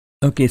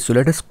Okay, so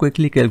let us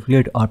quickly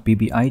calculate our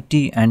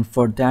PBIT, and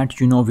for that,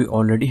 we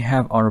already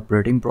have our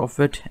operating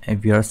profit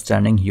and we are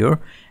standing here,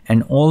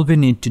 and all we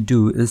need to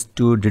do is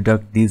to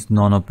deduct these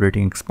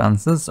non-operating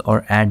expenses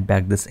or add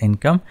back this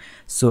income.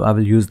 So I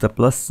will use the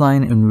plus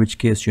sign, in which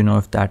case,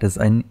 if that is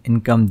an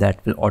income,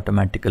 that will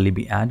automatically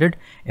be added.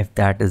 If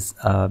that is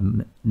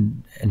an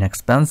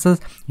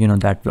expenses,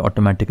 that will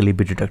automatically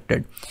be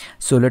deducted.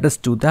 So let us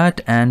do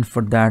that, and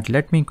for that,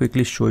 let me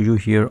quickly show you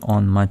here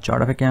on my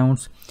chart of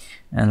accounts.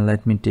 And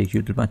let me take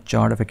you to my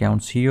chart of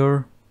accounts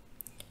here,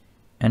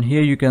 and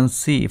here you can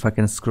see, if I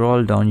can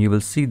scroll down, you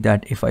will see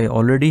that if I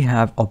already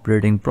have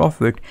operating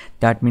profit,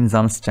 that means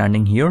I'm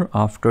standing here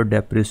after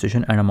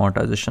depreciation and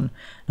amortization.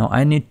 Now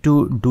I need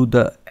to do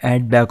the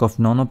add back of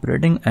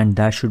non-operating, and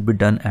that should be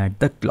done at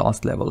the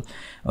class level.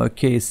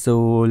 Okay,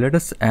 so let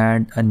us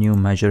add a new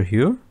measure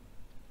here,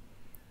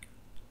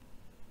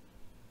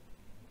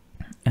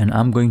 and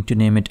I'm going to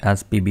name it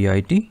as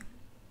PBIT.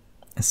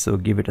 So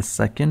give it a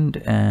second,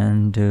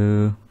 and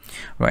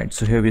right,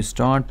 so here we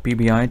start.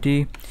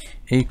 PBIT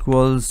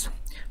equals,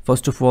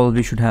 first of all,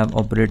 we should have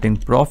operating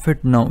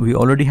profit. Now we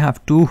already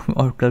have two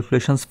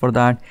calculations for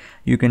that.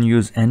 You can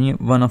use any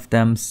one of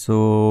them,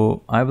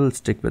 so I will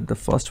stick with the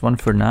first one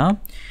for now,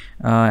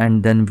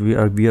 and then we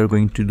are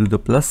going to do the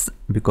plus,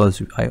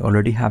 because I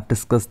already have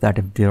discussed that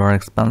if there are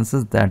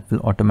expenses, that will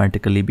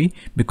automatically be,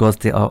 because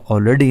they are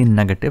already in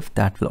negative,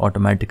 that will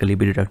automatically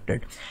be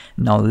deducted.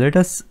 Now let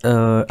us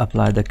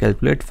apply the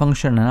calculate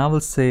function, and I will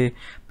say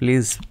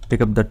please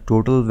pick up the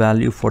total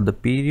value for the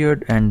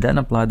period and then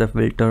apply the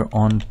filter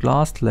on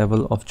class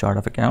level of chart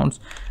of accounts,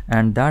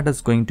 and that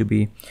is going to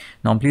be,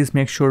 now please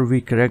make sure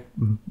we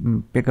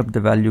pick up the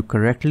value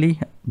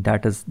correctly,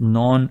 that is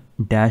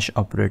non-dash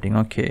operating.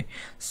 Okay,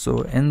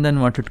 so in the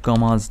inverted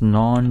commas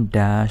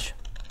non-dash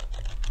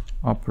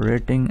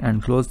operating,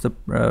 and close the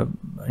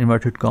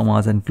inverted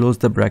commas and close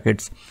the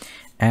brackets,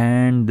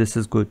 and this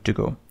is good to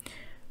go.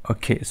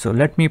 Okay, so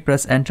let me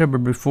press enter,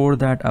 but before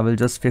that I will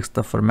just fix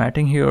the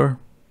formatting here,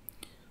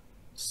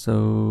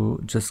 so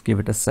just give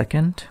it a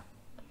second,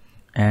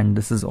 and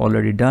this is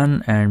already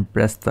done, and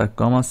press the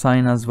comma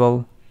sign as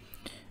well,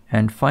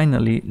 and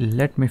finally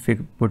let me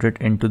put it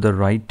into the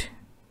right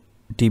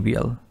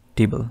table.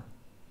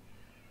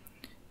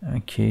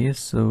 Okay,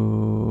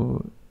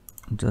 so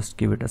just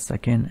give it a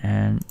second,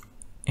 and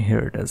here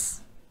it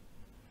is.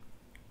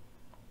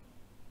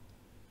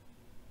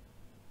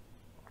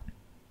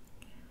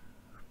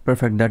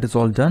 Perfect, that is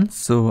all done.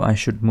 So I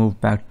should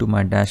move back to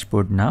my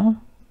dashboard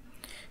now,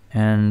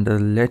 and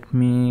let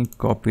me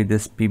copy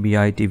this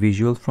PBIT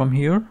visual from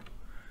here,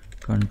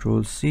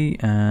 Control C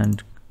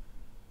and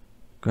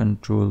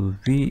Control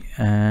V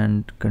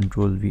and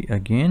Control V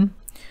again,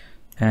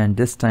 and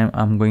this time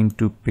I'm going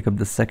to pick up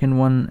the second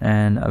one,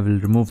 and I will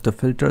remove the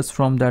filters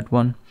from that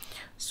one.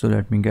 So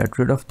let me get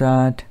rid of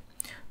that.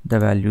 The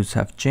values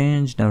have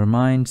changed, never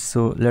mind.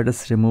 So let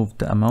us remove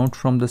the amount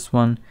from this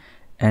one,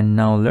 and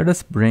now let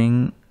us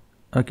bring,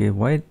 okay,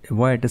 why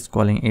it is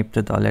calling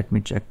ibtada. Let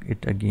me check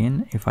it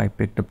again if I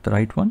picked up the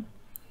right one.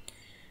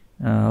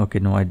 Okay,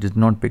 no, I did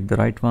not pick the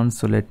right one,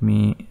 so let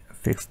me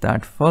fix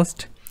that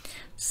first.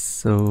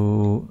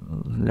 So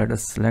let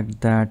us select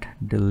that,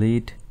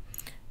 delete,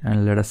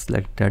 and let us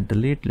select that,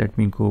 delete. Let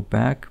me go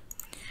back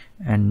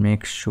and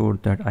make sure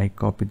that I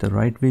copy the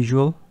right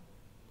visual.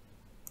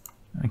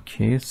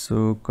 Okay,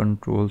 so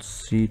Control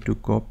C to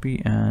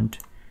copy and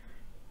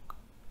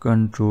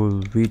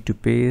Control V to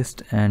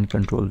paste and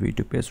Control V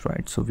to paste.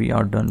 Right, so we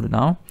are done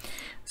now.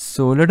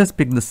 So let us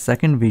pick the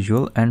second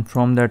visual, and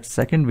from that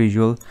second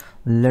visual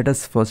let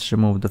us first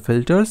remove the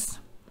filters,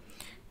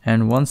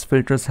 and once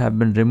filters have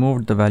been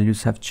removed, the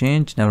values have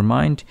changed, never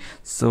mind.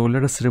 So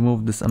let us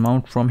remove this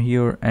amount from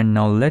here, and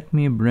now let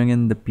me bring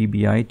in the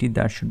PBIT,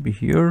 that should be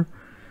here.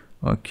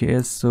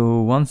 Okay, so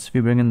once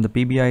we bring in the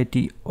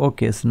PBIT,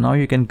 okay, so now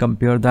you can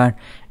compare that,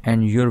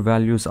 and your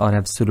values are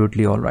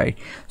absolutely all right.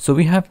 So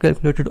we have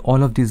calculated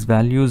all of these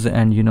values,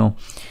 and the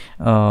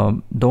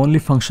only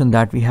function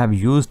that we have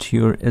used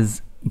here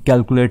is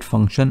calculate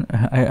function.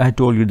 I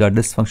told you that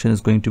this function is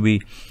going to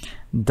be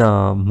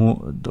the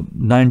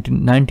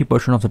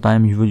 90% of the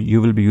time you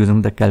will be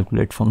using the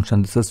calculate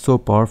function. This is so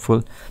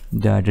powerful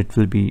that it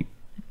will be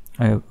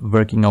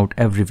working out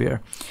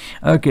everywhere.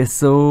 Okay,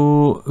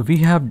 so we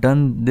have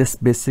done this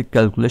basic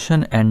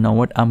calculation, and now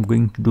what I'm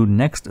going to do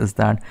next is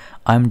that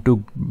I'm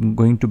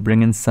going to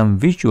bring in some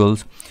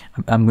visuals.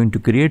 I'm going to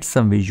create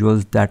some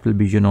visuals that will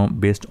be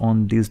based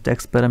on these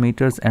text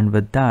parameters, and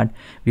with that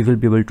we will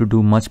be able to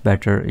do much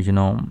better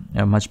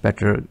much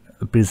better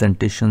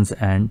presentations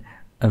and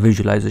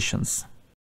visualizations.